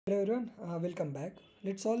Hello everyone, welcome back.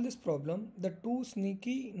 Let's solve this problem, the two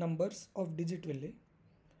sneaky numbers of Digitville.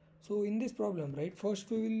 So in this problem, right, first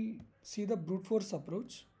we will see the brute force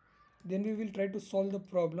approach, then we will try to solve the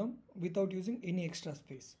problem without using any extra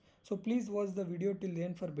space. So please watch the video till the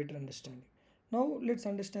end for better understanding. Now let's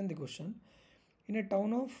understand the question. In a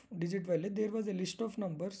town of Digitville, there was a list of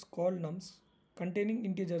numbers called nums containing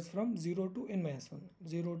integers from 0 to n minus 1.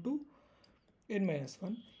 0 to n minus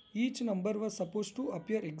 1. Each number was supposed to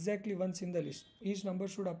appear exactly once in the list. Each number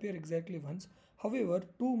should appear exactly once. However,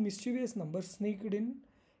 two mischievous numbers sneaked in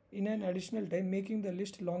an additional time, making the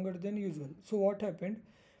list longer than usual. So what happened?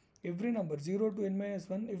 Every number 0 to n minus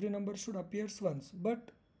 1, every number should appear once.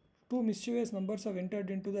 But two mischievous numbers have entered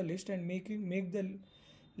into the list and make the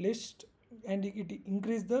list and it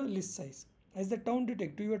increase the list size. As the town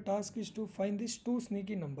detective, your task is to find these two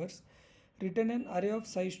sneaky numbers. Return an array of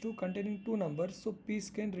size 2 containing two numbers so peace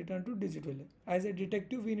can return to Digitville. As a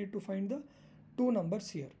detective, we need to find the two numbers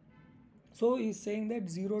here. So he is saying that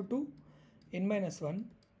 0 to n minus 1,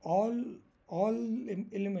 all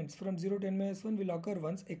elements from 0 to n minus 1 will occur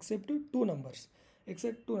once except two numbers.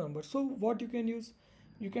 So what you can use?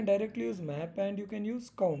 You can directly use map and you can use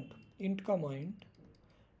count, int comma int,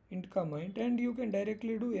 and you can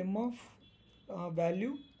directly do m of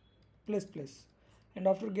value plus plus. And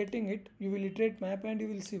after getting it, you will iterate map and you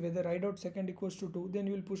will see whether I dot second equals to 2, then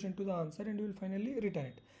you will push into the answer and you will finally return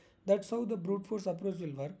it. That's how the brute force approach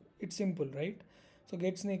will work. It's simple, right? So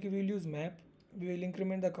get sneaky, we will use map, we will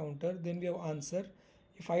increment the counter, then we have answer.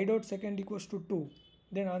 If I dot second equals to 2,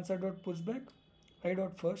 then answer dot pushback, I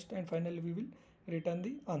dot first, and finally we will return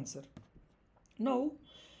the answer. Now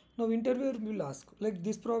interviewer will ask, like,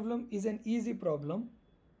 this problem is an easy problem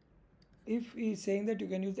if he is saying that you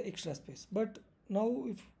can use the extra space, but now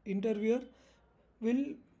if interviewer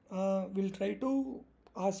will try to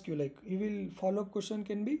ask you, like, he will follow up question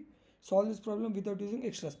can be solve this problem without using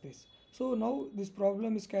extra space. So now this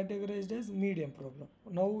problem is categorized as medium problem.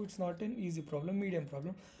 Now it's not an easy problem, medium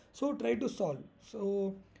problem. So try to solve.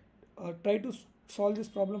 So try to solve this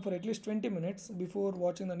problem for at least 20 minutes before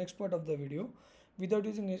watching the next part of the video. Without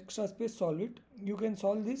using extra space, solve it. You can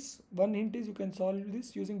solve this. One hint is you can solve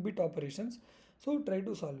this using bit operations. So try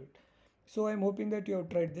to solve it. So I am hoping that you have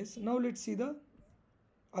tried this. Now let's see the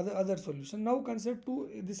other solution. Now consider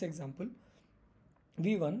this example.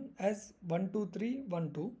 V1 as 1 2 3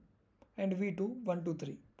 1 2 and V2 1 2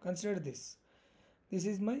 3. Consider this. This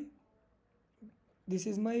is my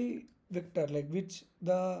vector, like which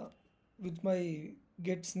my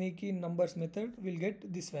get sneaky numbers method will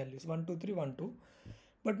get these values 1 2 3 1 2,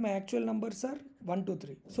 but my actual numbers are 1 2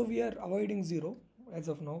 3. So we are avoiding 0 as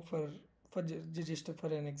of now for just for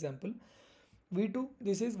an example. V2,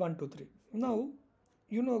 this is 1 2 3. Now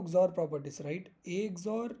you know XOR properties, right? A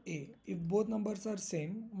XOR A, if both numbers are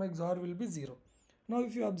same, my XOR will be 0. Now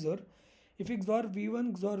if you observe, if XOR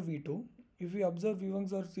V1 XOR V2, if we observe V1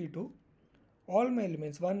 XOR V2, all my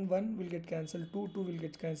elements 1 1 will get cancelled, 2 2 will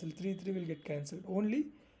get cancelled, 3 3 will get cancelled, only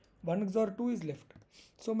 1 XOR 2 is left.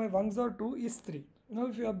 So my 1 XOR 2 is 3. Now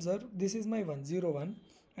if you observe, this is my 1 0 1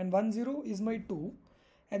 and 1 0 is my 2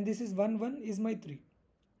 and this is 1 1 is my 3.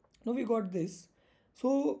 Now we got this.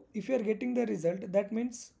 So if you are getting the result, that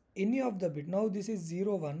means any of the bit, now this is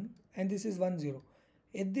 0 1 and this is 1 0.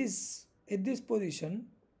 At this position,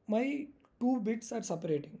 my two bits are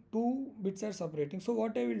separating. So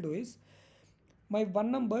what I will do is, my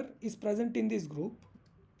one number is present in this group.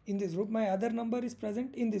 My other number is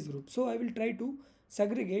present in this group. So I will try to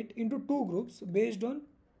segregate into two groups based on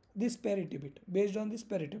this parity bit.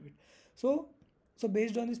 So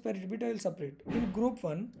based on this parity bit, I will separate. In group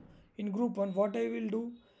 1, what I will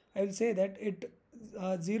do, I will say that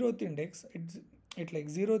zeroth index,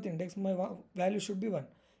 my value should be 1.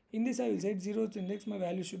 In this I will say zeroth index, my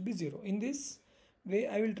value should be 0. In this way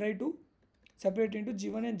I will try to separate into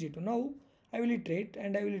G1 and G2. Now I will iterate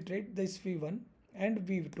this V1 and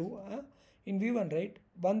V2. In V1, right,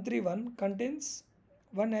 1 3 1 contains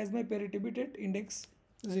 1 as my parity bit at index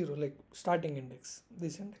 0, like starting index,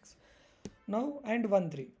 this index. Now and 1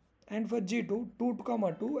 3. And for G2, 2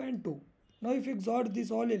 comma 2 and 2. Now if you XOR these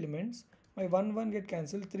all elements, my 1 1 get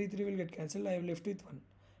cancelled, 3 3 will get cancelled, I am left with 1.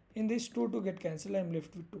 In this 2 2 get cancelled, I am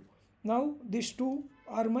left with 2. Now these two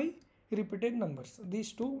are my repeated numbers.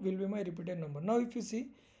 These two will be my repeated number. Now if you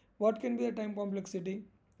see, what can be the time complexity?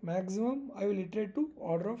 Maximum I will iterate to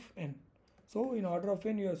order of n. So in order of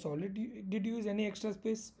n you have solved it. Did you use any extra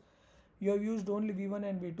space? You have used only V1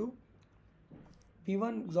 and V2.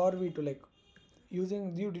 V1 XOR V2, like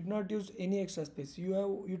you did not use any extra space. You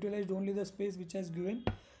have utilized only the space which has given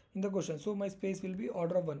in the question. So my space will be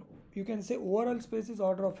order of 1. You can say overall space is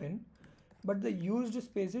order of n. but the used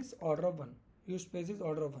space is order of 1. Used space is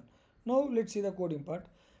order of 1. Now let's see the coding part.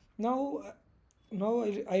 Now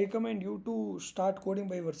I recommend you to start coding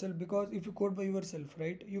by yourself, because if you code by yourself,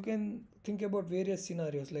 right, you can think about various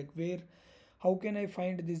scenarios like how can I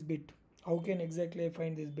find this bit, how can exactly I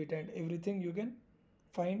find this bit, and everything you can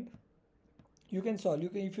find, you can solve. You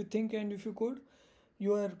can, if you think and if you code,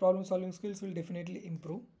 your problem solving skills will definitely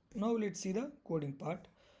improve. Now let's see the coding part.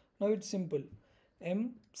 Now it's simple.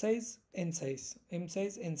 M size, n size, m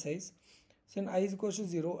size, n size. So when I is equals to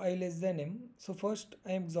 0, I less than m. So first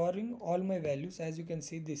I am XORing all my values. As you can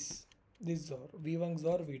see, this XOR v1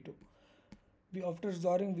 XOR v2. After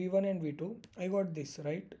XORing v1 and v2, I got this,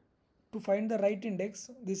 right. To find the right index,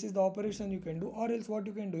 this is the operation you can do, or else what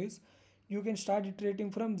you can do is you can start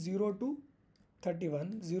iterating from 0 to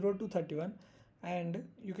 31, 0 to 31, and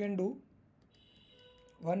you can do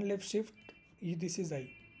one left shift. This is I.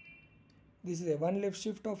 This is a one left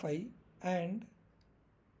shift of I, and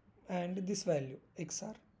this value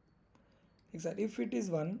XR. If it is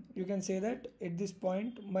 1, you can say that at this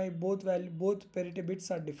point my both parity bits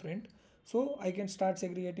are different, so I can start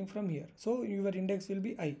segregating from here. So your index will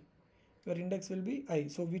be I. Your index will be I.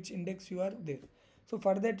 So which index you are there. So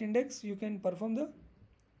for that index you can perform the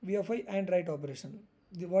V of I and write operation.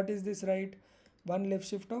 What is this right? One left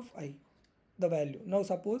shift of I, the value. Now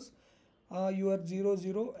suppose you are 0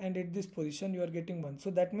 0 and at this position you are getting 1. So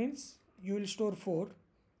that means you will store 4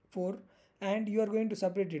 and you are going to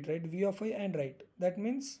separate it, right? V of I and write. That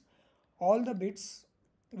means all the bits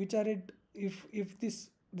which are at, if this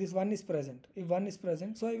 1 is present, if 1 is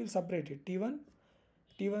present, so I will separate it T1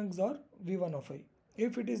 XOR V1 of I.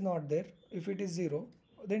 If it is not there, if it is 0,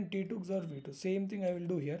 then T2 XOR V2. Same thing I will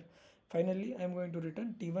do here. Finally I am going to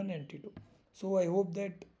return T1 and T2. So I hope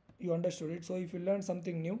that you understood it. So if you learned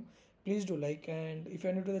something new, please do like, and if you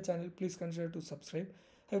are new to the channel, please consider to subscribe.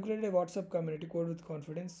 I have created a WhatsApp community, Code with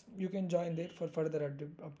Confidence. You can join there for further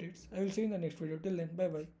updates. I will see you in the next video. Till then, bye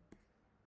bye.